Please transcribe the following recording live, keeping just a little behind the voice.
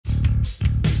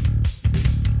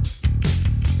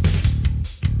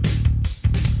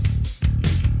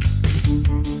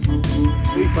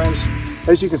friends.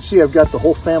 As you can see, I've got the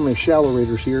whole family of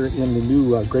ShallowRaiders here in the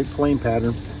new Great Flame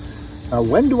pattern.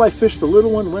 When do I fish the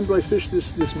little one? When do I fish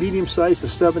this medium size, the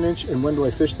 7-inch? And when do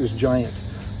I fish this giant?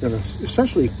 I'm going to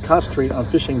essentially concentrate on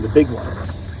fishing the big one.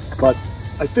 But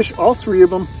I fish all three of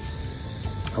them.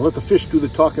 I let the fish do the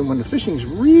talking. When the fishing's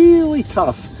really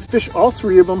tough, fish all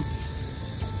three of them.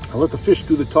 I let the fish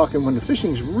do the talking. When the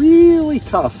fishing's really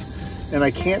tough and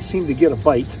I can't seem to get a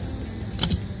bite,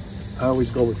 I always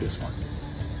go with this one.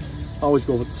 Always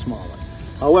go with the small one.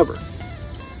 However,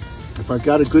 if I've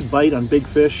got a good bite on big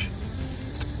fish,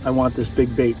 I want this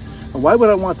big bait. And why would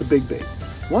I want the big bait?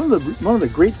 One of the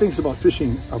great things about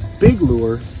fishing a big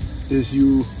lure is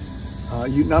you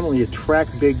not only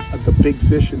attract the big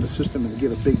fish in the system and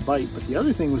get a big bite, but the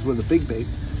other thing with a big bait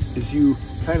is you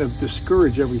kind of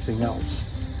discourage everything else.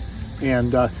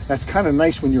 And that's kind of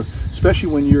nice when especially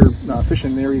when you're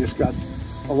fishing in an area that's got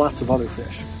lots of other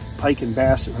fish, pike and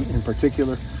bass in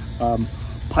particular.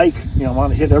 Pike,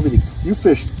 want to hit everything. You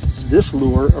fish this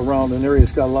lure around an area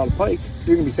that's got a lot of pike,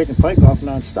 you're going to be taking pike off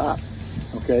nonstop.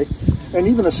 Okay, and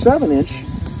even a 7-inch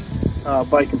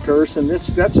by comparison,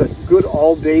 that's a good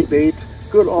all-day bait,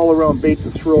 good all-around bait to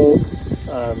throw.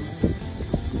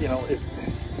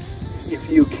 If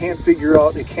you can't figure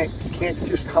out, you can't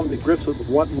just come to grips with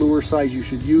what lure size you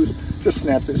should use, just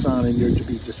snap this on and you're to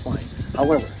be just fine.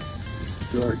 However,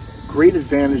 there are great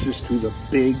advantages to the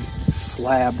big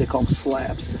slab, they call them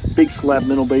slabs, big slab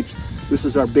minnow baits. This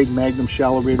is our big Magnum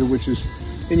ShallowRaider, which is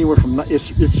anywhere from, it's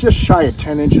just shy of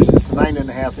 10 inches, it's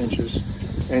 9.5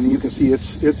 inches, and you can see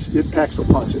it packs a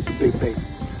punch. It's a big bait.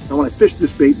 Now when I fish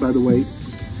this bait, by the way,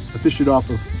 I fish it off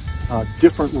of a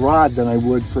different rod than I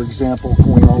would, for example,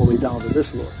 going all the way down to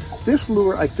this lure. This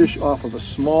lure I fish off of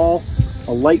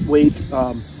a lightweight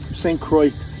St.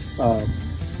 Croix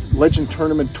Legend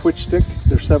Tournament twitch stick.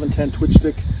 Their 710 twitch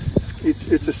stick.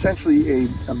 It's essentially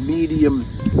a medium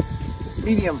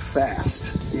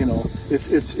fast.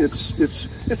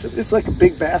 It's like a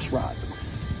big bass rod.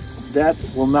 That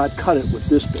will not cut it with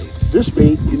this bait. This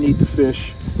bait you need to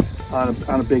fish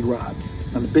on a big rod.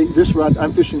 This rod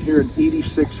I'm fishing here at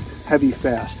 86 heavy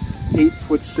fast,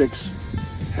 8'6"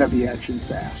 heavy action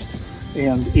fast,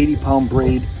 and 80-pound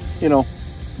braid.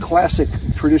 Classic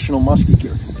traditional musky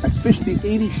gear. I fished the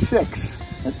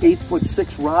 86, an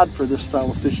 8'6" rod for this style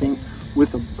of fishing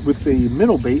with a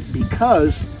minnow bait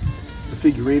because the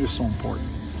figure 8 is so important.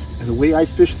 And the way I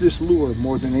fish this lure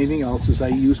more than anything else is I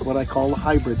use what I call a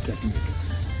hybrid technique.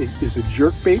 It is a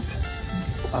jerk bait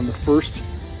on the first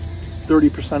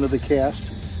 30% of the cast,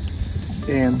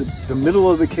 and the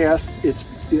middle of the cast,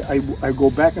 I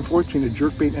go back and forth between a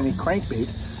jerk bait and a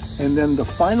crankbait. And then the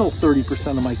final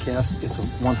 30% of my cast, it's a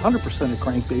 100% a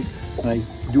crankbait, and I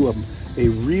do a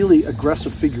really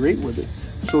aggressive figure 8 with it,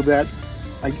 so that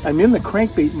I'm in the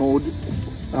crankbait mode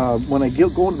when I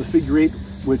go into the figure 8,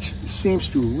 which seems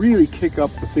to really kick up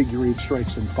the figure 8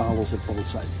 strikes and follows at both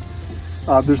sides.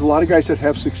 There's a lot of guys that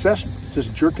have success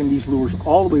just jerking these lures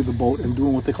all the way to the boat and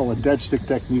doing what they call a dead stick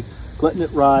technique, letting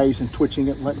it rise and twitching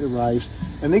it, letting it rise,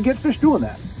 and they get fish doing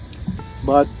that.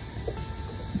 But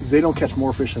they don't catch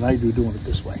more fish than I do doing it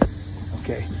this way.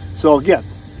 Okay, so again,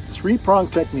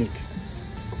 3-pronged technique.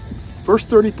 First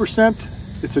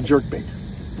 30%, it's a jerk bait.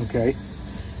 Okay,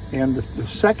 and the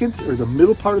second or the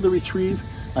middle part of the retrieve,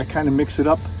 I kind of mix it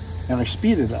up and I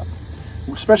speed it up,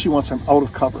 especially once I'm out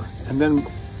of cover. And then,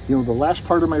 the last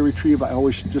part of my retrieve, I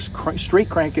always just straight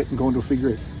crank it and go into a figure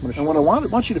 8. And what I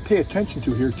want you to pay attention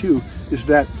to here too is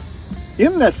that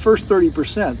in that first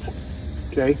 30%,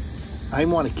 okay, I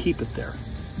want to keep it there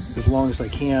as long as I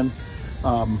can,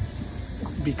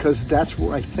 because that's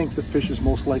where I think the fish is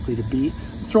most likely to be.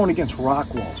 Thrown against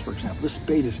rock walls, for example. This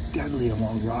bait is deadly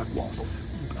along rock walls,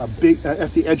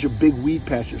 at the edge of big weed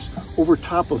patches, over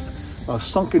top of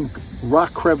sunken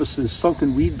rock crevices,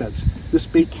 sunken weed beds. This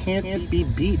bait can't be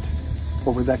beat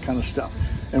over that kind of stuff.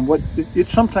 And it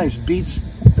sometimes beats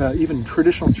even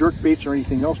traditional jerk baits or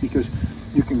anything else, because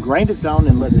you can grind it down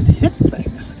and let it hit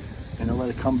things and then let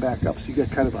it come back up. So you got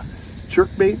kind of a jerk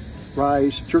bait,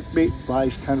 rise,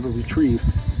 kind of a retrieve.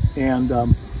 And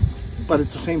but at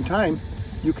the same time,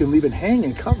 you can leave it hang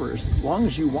and cover as long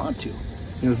as you want to.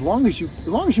 As long as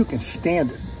you can stand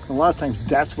it. A lot of times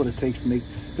that's what it takes to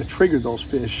trigger those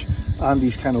fish on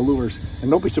these kind of lures.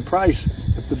 And don't be surprised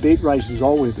if the bait rises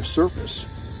all the way to the surface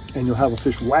and you'll have a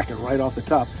fish whack it right off the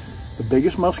top. The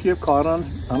biggest muskie I've caught on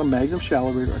a Magnum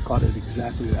ShallowRaider, I caught it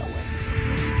exactly that way.